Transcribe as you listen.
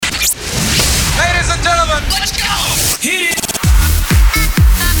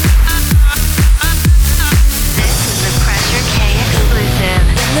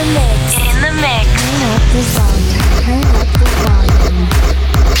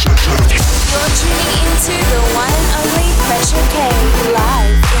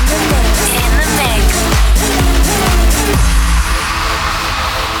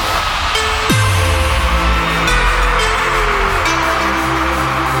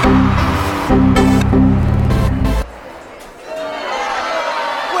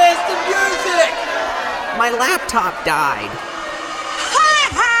my laptop died.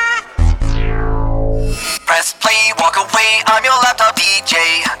 Press play, walk away, I'm your laptop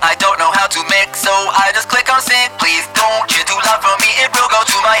DJ. I don't know how to mix, so I just click on sync. Please don't you too loud for me, it will go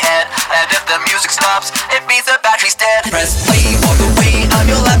to my head. And if the music stops, it means the battery's dead. Press play, walk away, I'm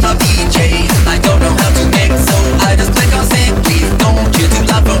your laptop DJ. I don't know how to mix, so I just click on sync. Please don't you too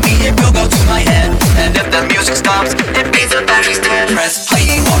loud for me, it will go to my head. And if the music stops, it means the battery's dead. Press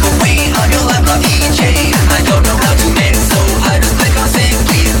play, walk away, I'm your laptop DJ. I don't know how to mix, so I just click on sync.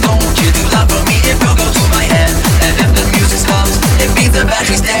 Please don't you too loud for me, it will go to my head. And if the music stops, it means the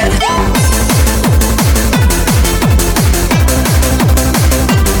battery's dead.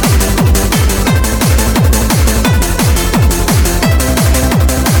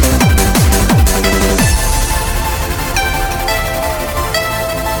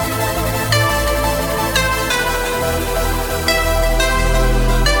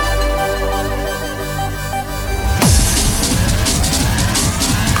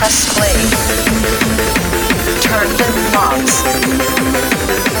 Press play. Turn the knobs.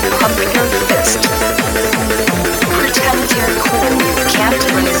 Pump your fist. Pretend you're cool, you can't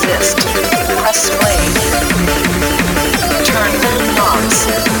resist. Press play. Turn the knobs.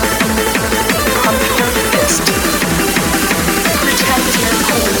 Pump your fist. Pretend you're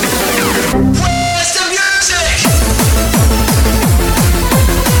cool. Where's the music?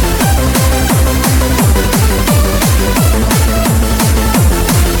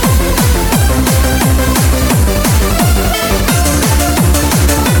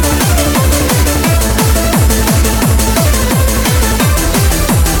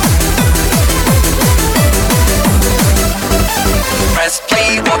 Press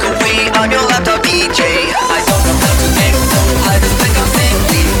play, walk away, I'm your laptop DJ. I don't know how to mix, so I just click on sync.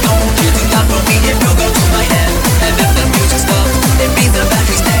 Please don't you too loud for me, it will go to my head. And if the music stops, it means the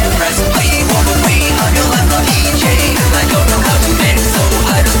battery's dead. Press play, walk away, I'm your laptop DJ. I don't know how to mix, so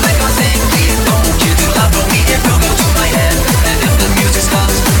I just click on sync. Please don't you too loud for me, it will go to my head. And if the music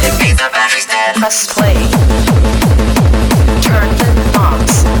stops, it means the battery's dead. Press play. Turn the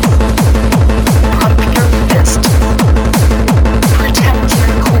knobs. Pump your fist. Pretend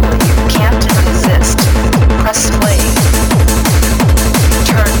you're cool, you can't resist. Press play.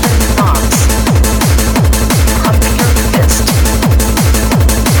 Turn the knobs. Pump your fist.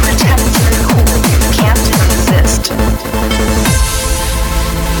 Pretend you're cool, you can't resist.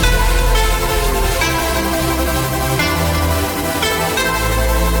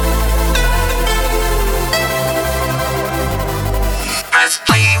 Press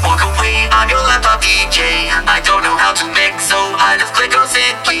play, walk away, I'm your laptop DJ. I don't know how to mix, so I just click on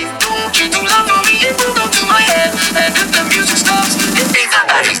sync. Please don't you too loud for me, it will go to my head. And if the music stops, it means the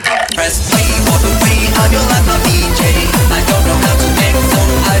battery's dead. Press play, walk away, I'm your laptop DJ. I don't know how to mix, so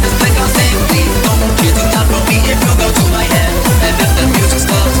I just click on sync. Please don't you too loud for me, it will go to my head. And if the music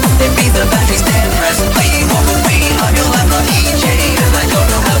stops, it means the battery's dead. Press play, walk away, I'm your laptop DJ. I don't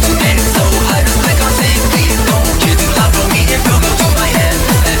know how to mix, so I just click on sync. Please don't you too loud for me, it will go to my head.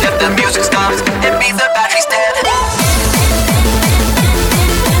 And if the music stops, it means the battery's dead.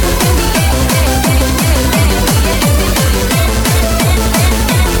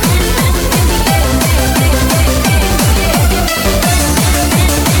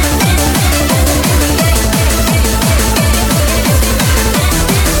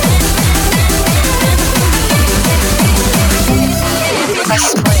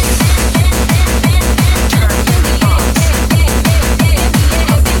 Press play.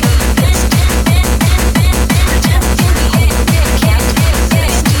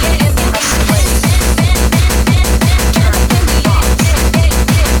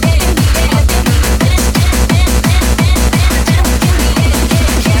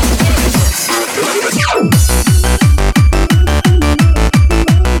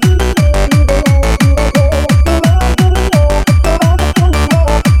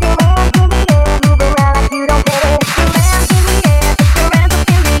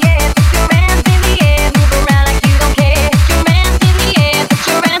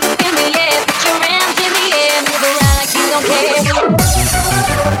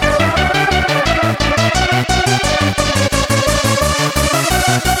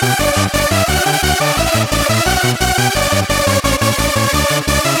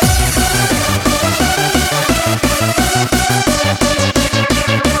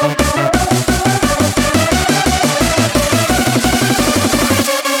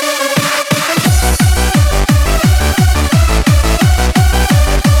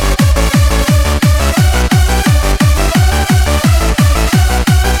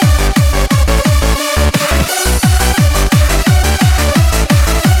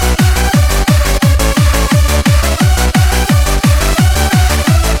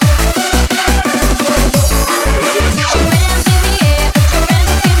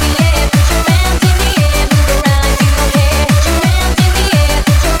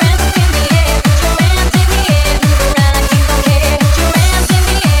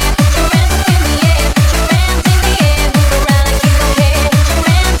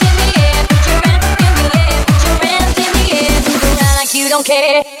 don't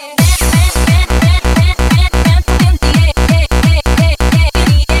care.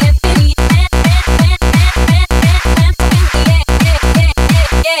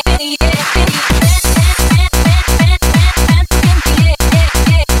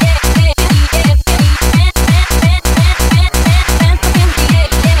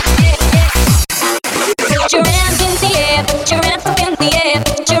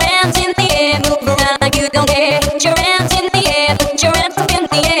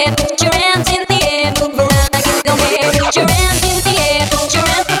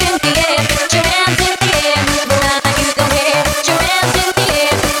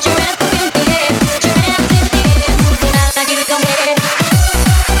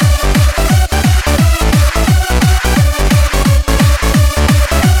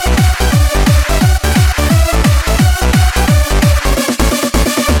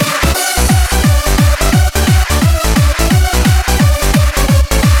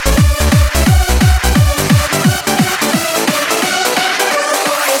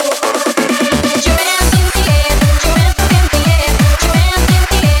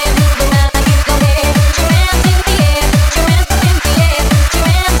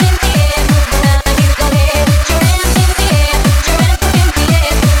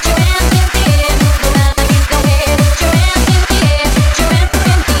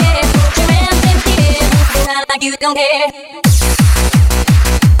 You don't care.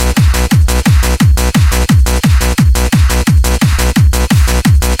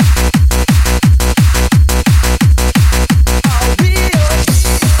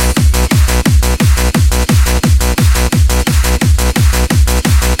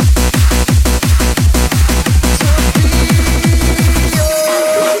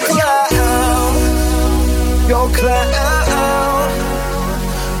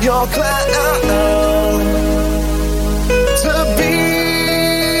 Your clown, to be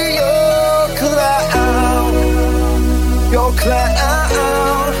your clown, your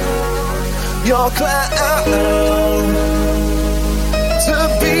clown, your clown, to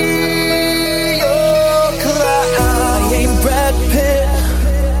be your clown. I ain't Brad Pitt,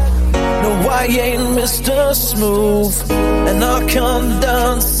 no, I ain't Mr. Smooth, and I can't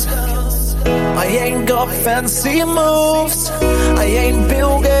dance. I ain't got fancy moves. I ain't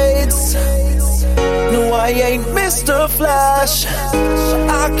Bill Gates. No, I ain't Mr. Flash.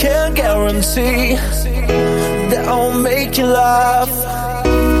 I can guarantee that I'll make you laugh.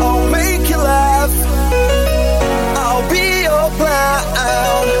 I'll make you laugh. I'll be your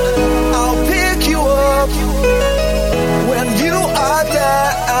clown. I'll pick you up when you are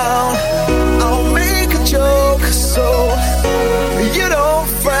down. I'll make a joke so you don't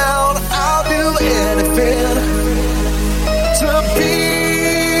frown. I'll do anything to be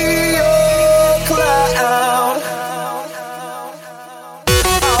your clown.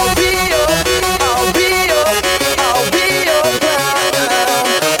 I'll be your clown. I'll be your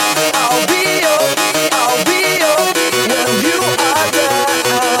when you are down.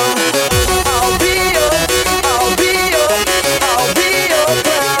 I'll be your clown.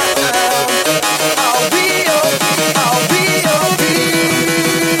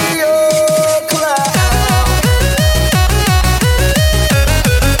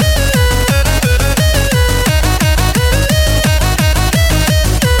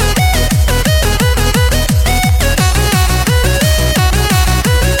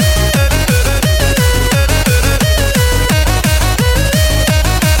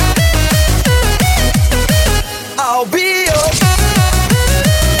 I'll be your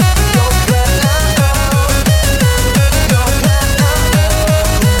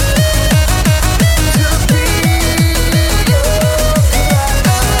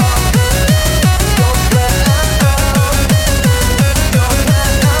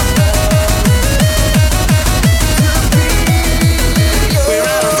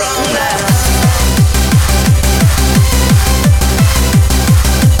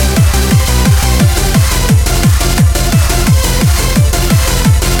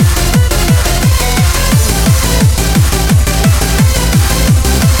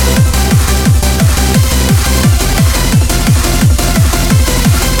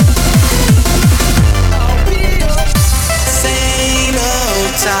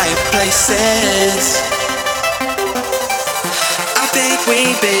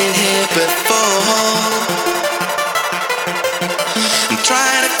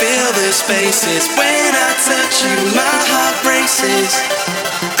spaces. When I touch you, my heart races.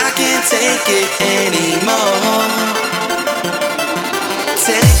 I can't take it anymore.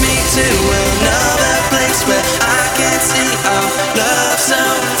 Take me to another place where I can see our love so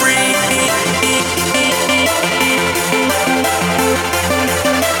free.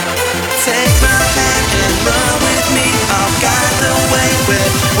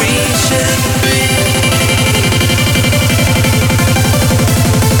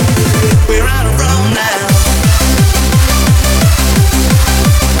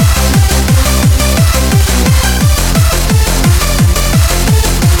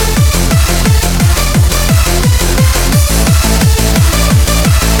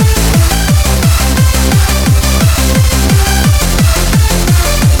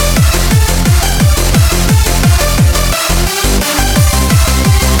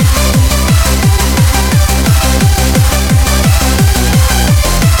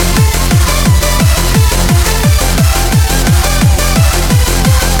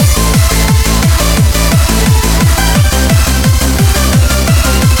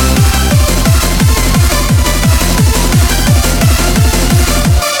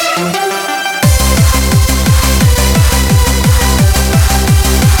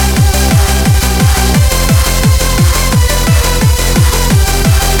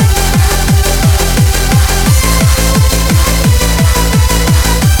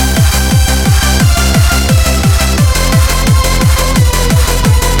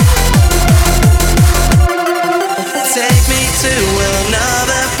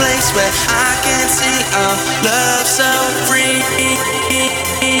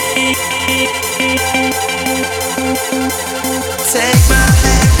 Take my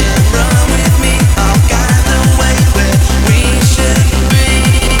hand and run with me. I'll guide the way where we should be.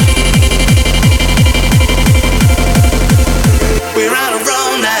 We're on a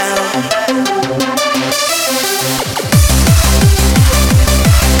roll now.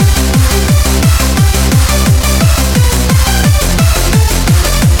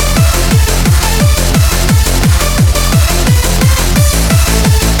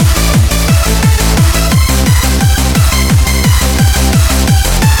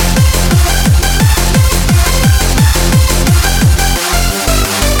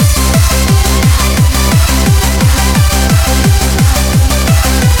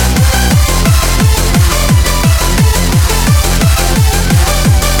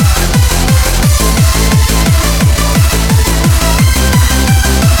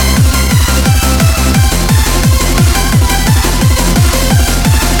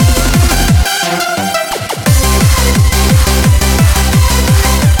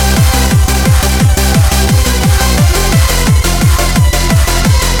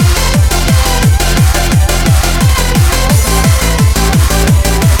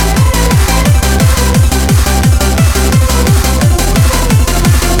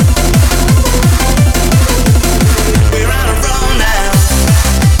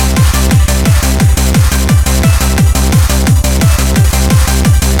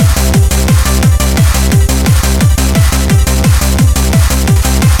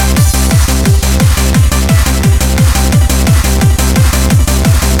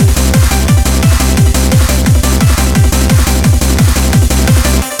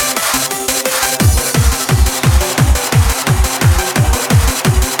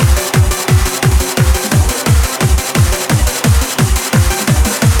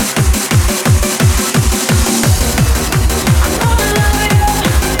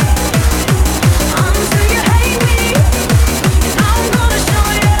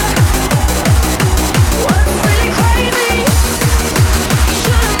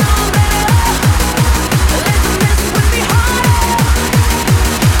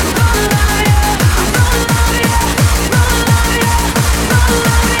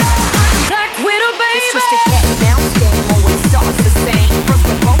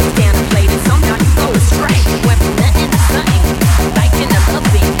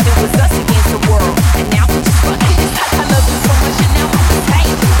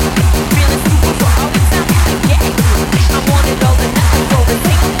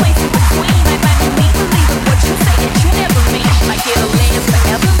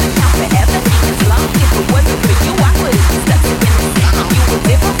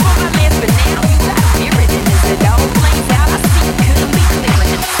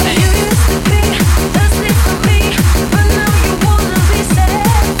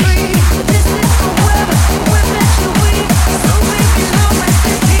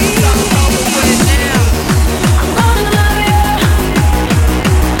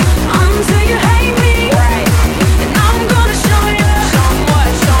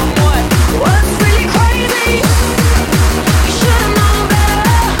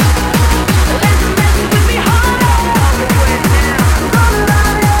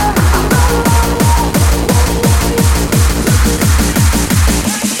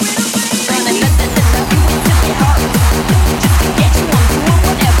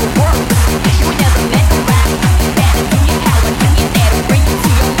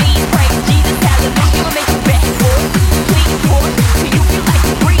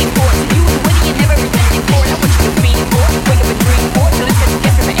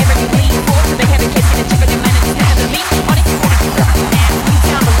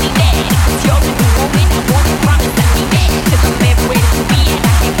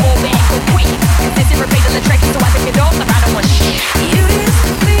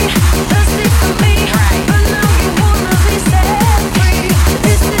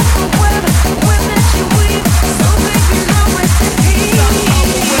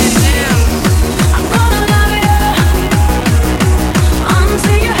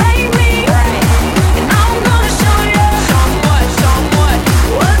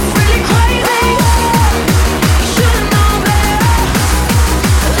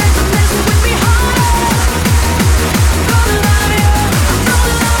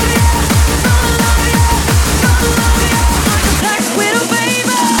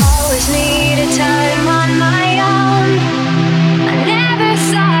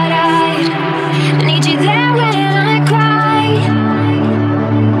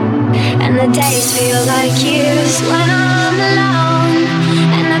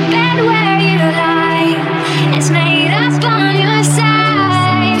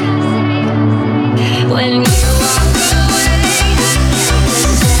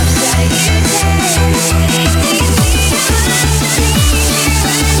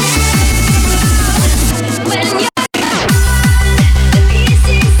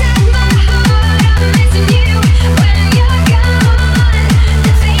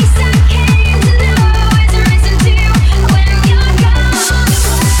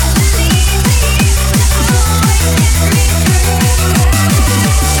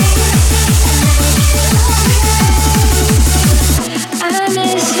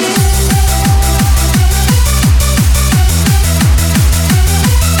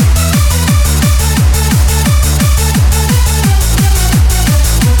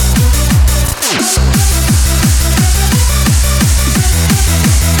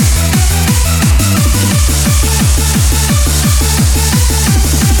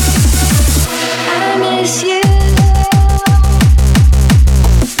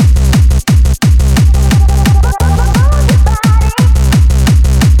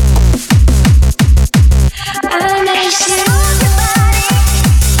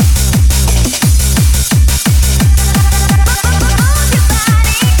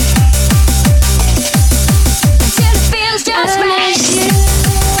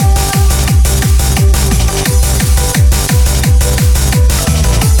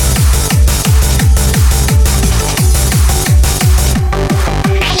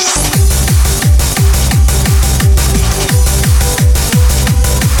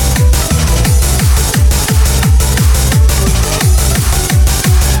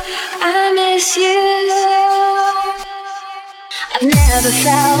 never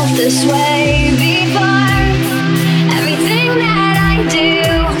felt this way before. Everything that I do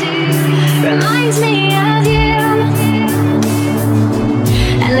reminds me of you.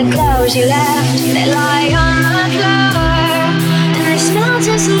 And the clothes you left, they lie on the floor, and they smell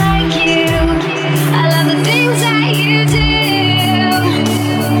just like you. I love the things that you do.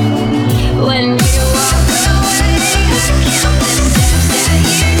 When you walk away, I count the steps that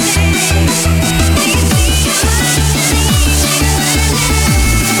you take.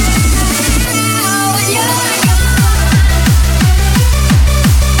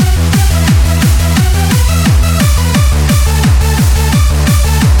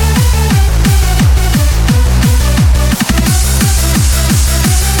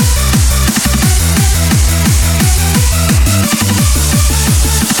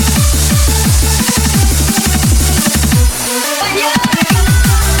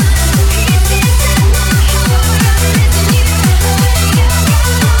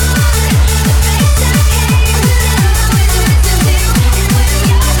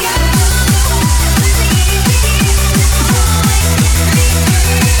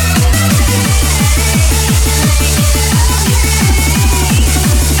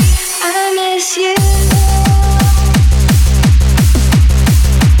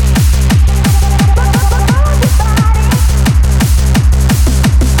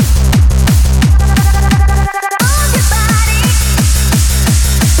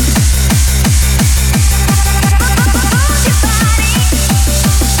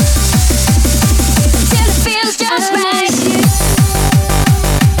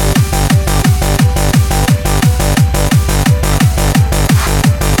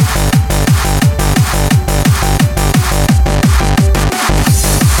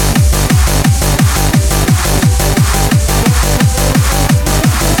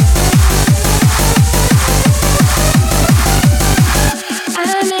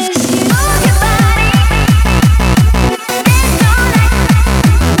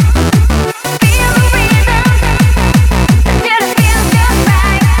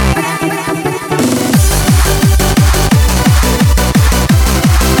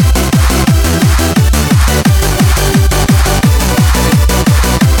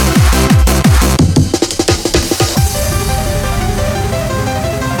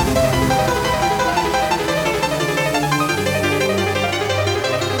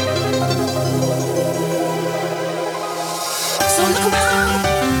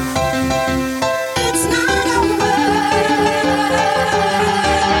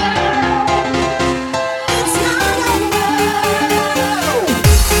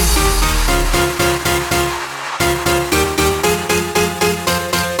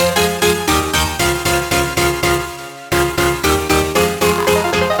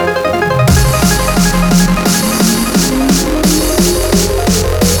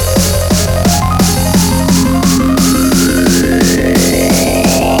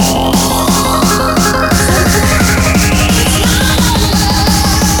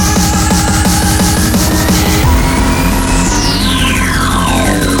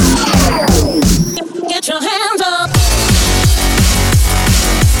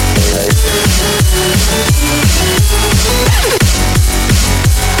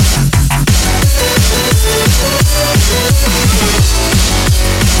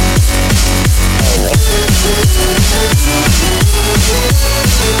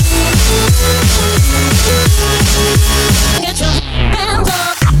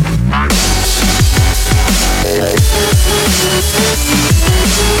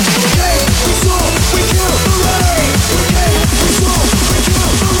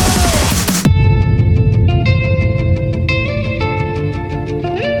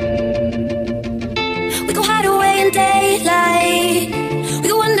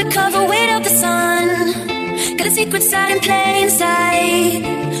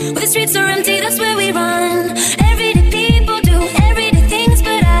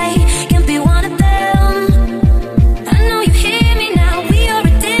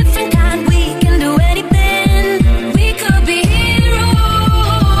 We could be heroes.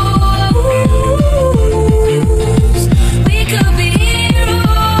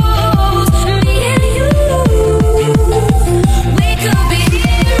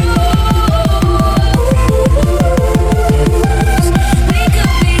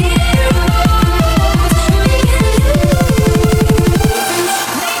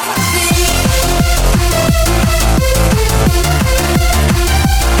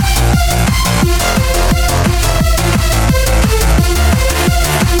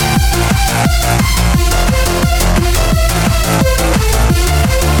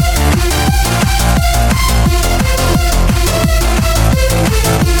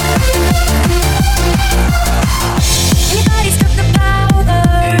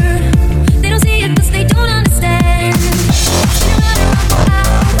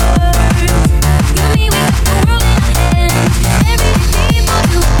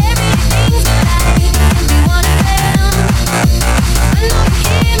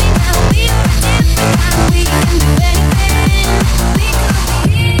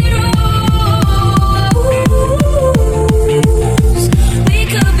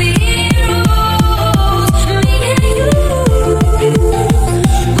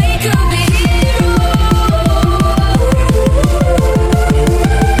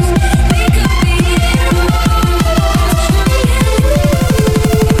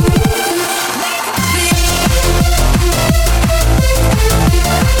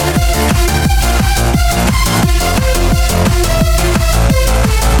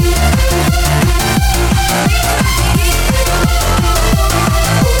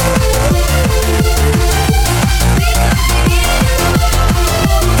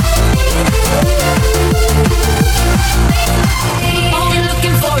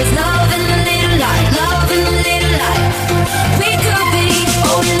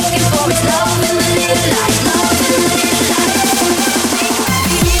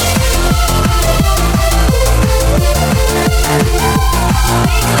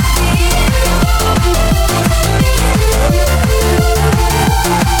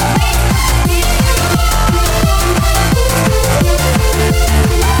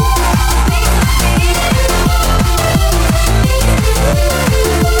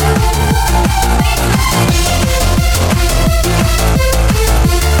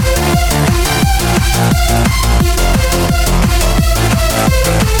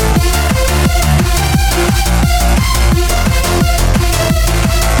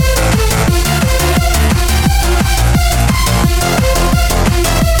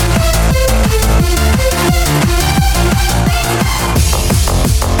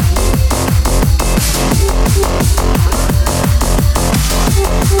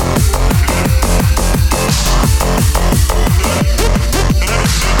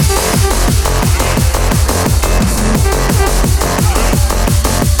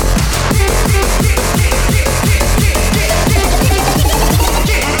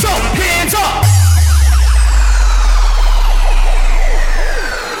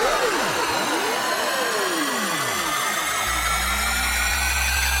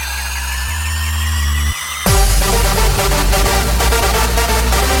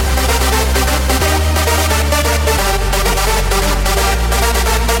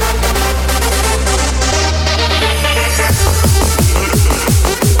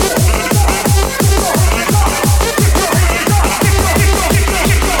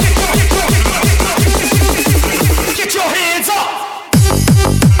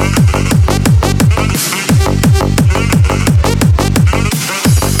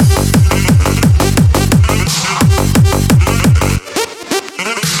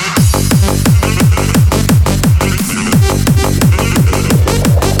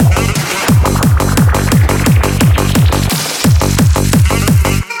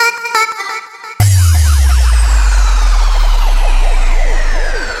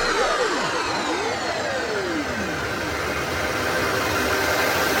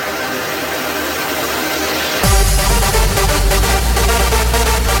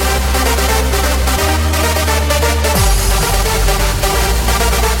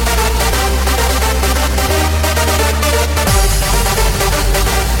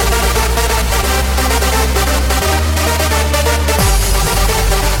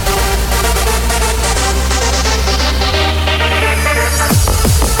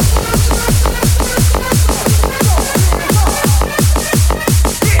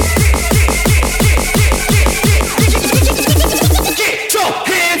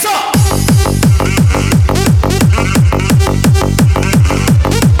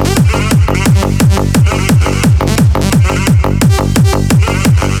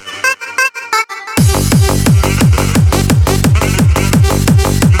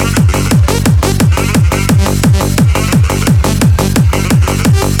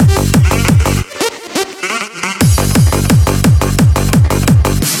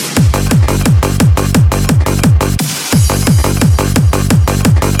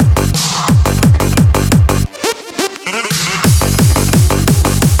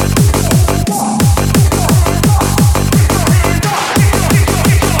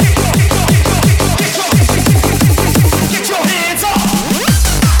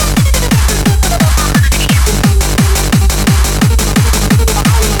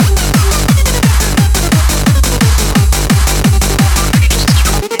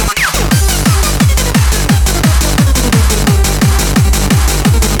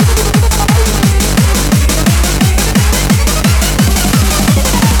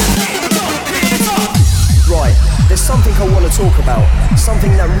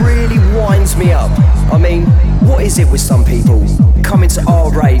 something that really winds me up. I mean, what is it with some people? Coming to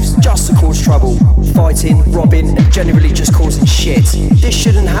our raves just to cause trouble, fighting, robbing, and generally just causing shit. This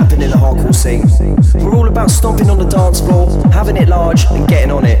shouldn't happen in the hardcore scene. We're all about stomping on the dance floor, having it large, and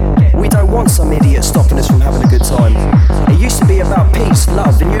getting on it. We don't want some idiot stopping us from having a good time. It used to be about peace,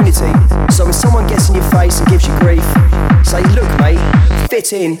 love, and unity. So if someone gets in your face and gives you grief, say, look mate,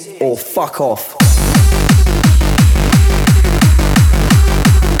 fit in or fuck off.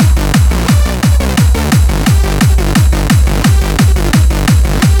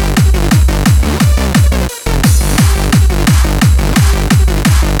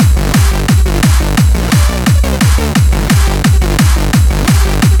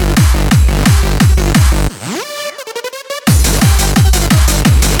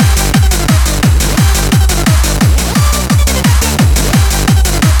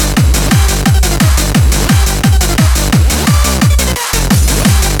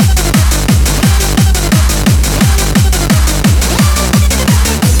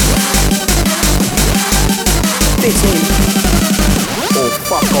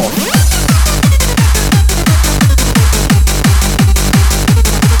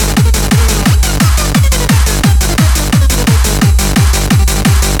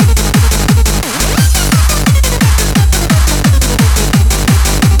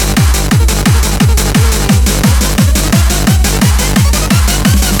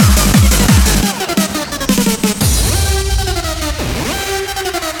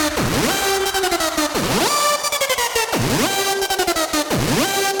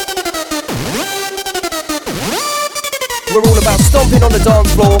 We're all about stomping on the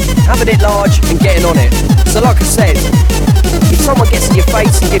dance floor, having it large and getting on it. So like I said, if someone gets in your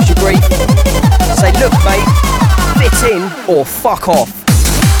face and gives you grief, say look mate, fit in or fuck off.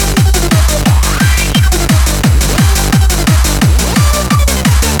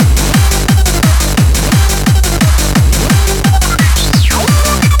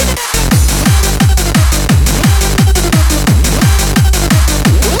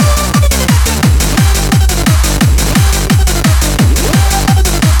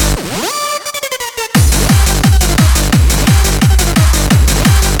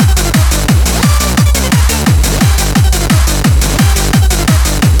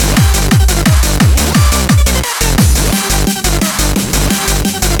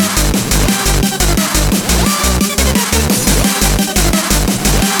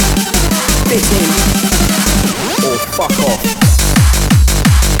 Fit in or fuck off.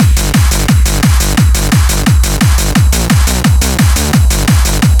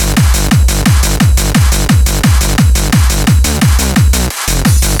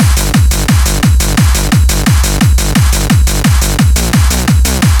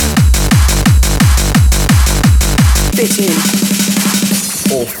 Fit in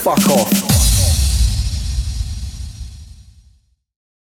or fuck off.